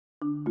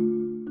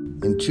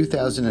In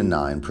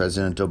 2009,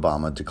 President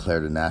Obama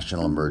declared a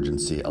national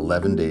emergency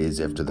 11 days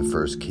after the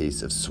first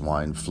case of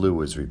swine flu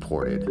was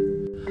reported.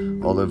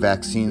 Although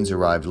vaccines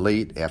arrived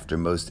late after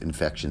most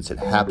infections had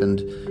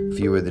happened,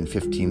 fewer than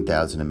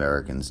 15,000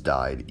 Americans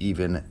died,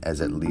 even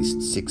as at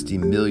least 60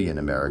 million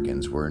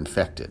Americans were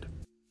infected.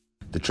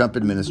 The Trump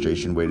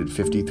administration waited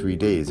 53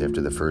 days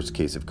after the first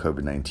case of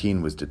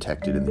COVID-19 was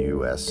detected in the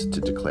U.S.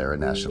 to declare a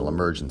national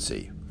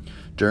emergency.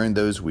 During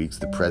those weeks,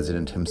 the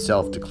president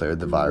himself declared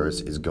the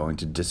virus is going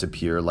to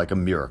disappear like a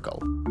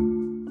miracle.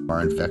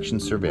 Our infection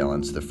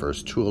surveillance, the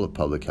first tool of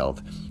public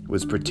health,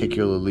 was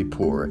particularly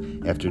poor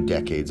after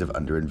decades of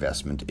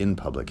underinvestment in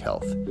public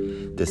health.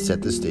 This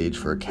set the stage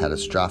for a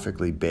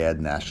catastrophically bad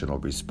national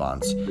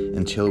response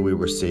until we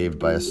were saved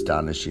by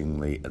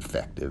astonishingly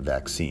effective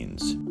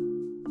vaccines.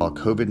 While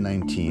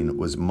COVID-19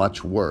 was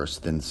much worse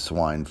than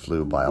swine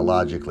flu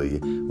biologically,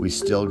 we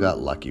still got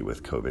lucky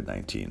with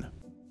COVID-19.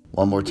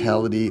 While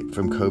mortality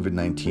from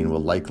COVID-19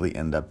 will likely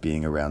end up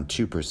being around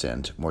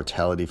 2%,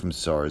 mortality from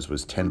SARS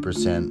was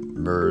 10%,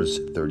 MERS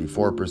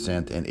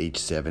 34%, and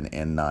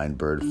H7N9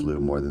 bird flu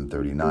more than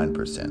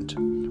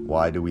 39%.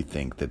 Why do we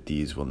think that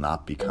these will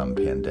not become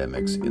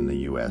pandemics in the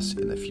U.S.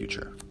 in the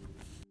future?